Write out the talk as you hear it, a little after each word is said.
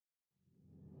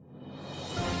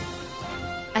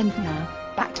And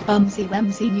now, back to Bumsy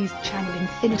Wumsy News Channel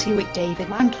Infinity with David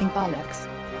Wanking Bollocks.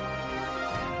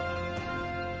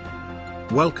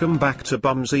 Welcome back to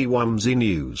Bumsy Wumsy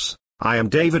News. I am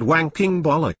David Wanking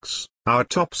Bollocks. Our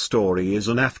top story is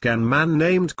an Afghan man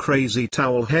named Crazy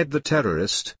Towelhead the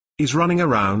terrorist. Is running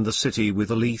around the city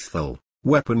with a lethal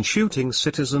weapon, shooting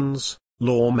citizens,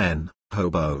 lawmen,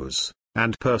 hobos,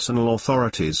 and personal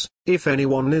authorities. If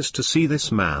anyone is to see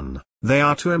this man, they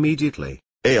are to immediately.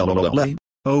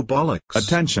 Oh bollocks.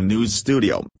 Attention news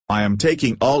studio, I am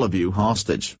taking all of you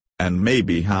hostage, and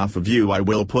maybe half of you I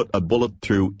will put a bullet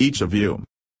through each of you.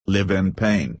 Live in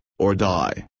pain, or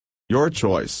die. Your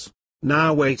choice.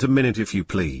 Now wait a minute if you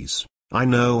please. I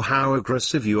know how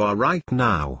aggressive you are right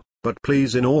now, but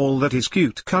please, in all that is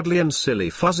cute, cuddly and silly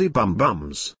fuzzy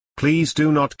bums, please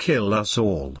do not kill us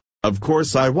all. Of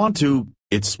course I want to,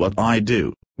 it's what I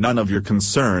do, none of your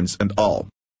concerns and all.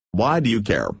 Why do you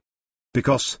care?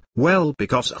 Because,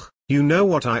 you know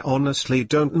what, I honestly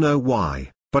don't know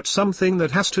why, but something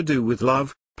that has to do with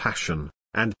love, passion,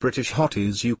 and British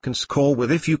hotties you can score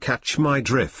with, if you catch my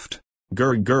drift.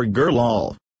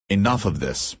 Lol. Enough of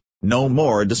this. No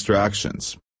more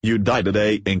distractions. You die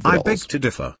today, infidels. I beg to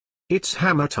differ. It's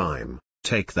hammer time.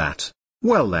 Take that.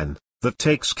 Well then, that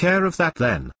takes care of that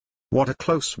then. What a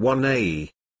close one, eh?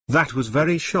 That was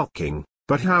very shocking,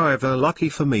 but however lucky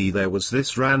for me there was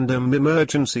this random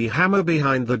emergency hammer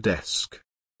behind the desk.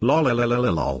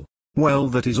 Lol. Well,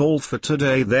 that is all for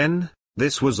today then.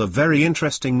 This was a very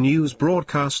interesting news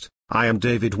broadcast. I am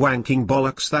David Wanking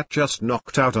Bollocks that just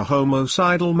knocked out a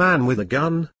homicidal man with a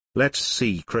gun. Let's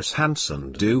see Chris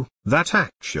Hansen do that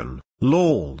action.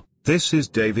 Lol. This is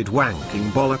David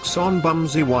Wanking Bollocks on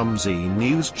Bumsy Wumsy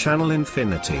News Channel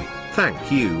Infinity.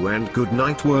 Thank you and good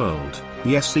night world.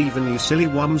 Yes, even you silly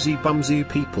Wumsy Bumsy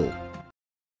people.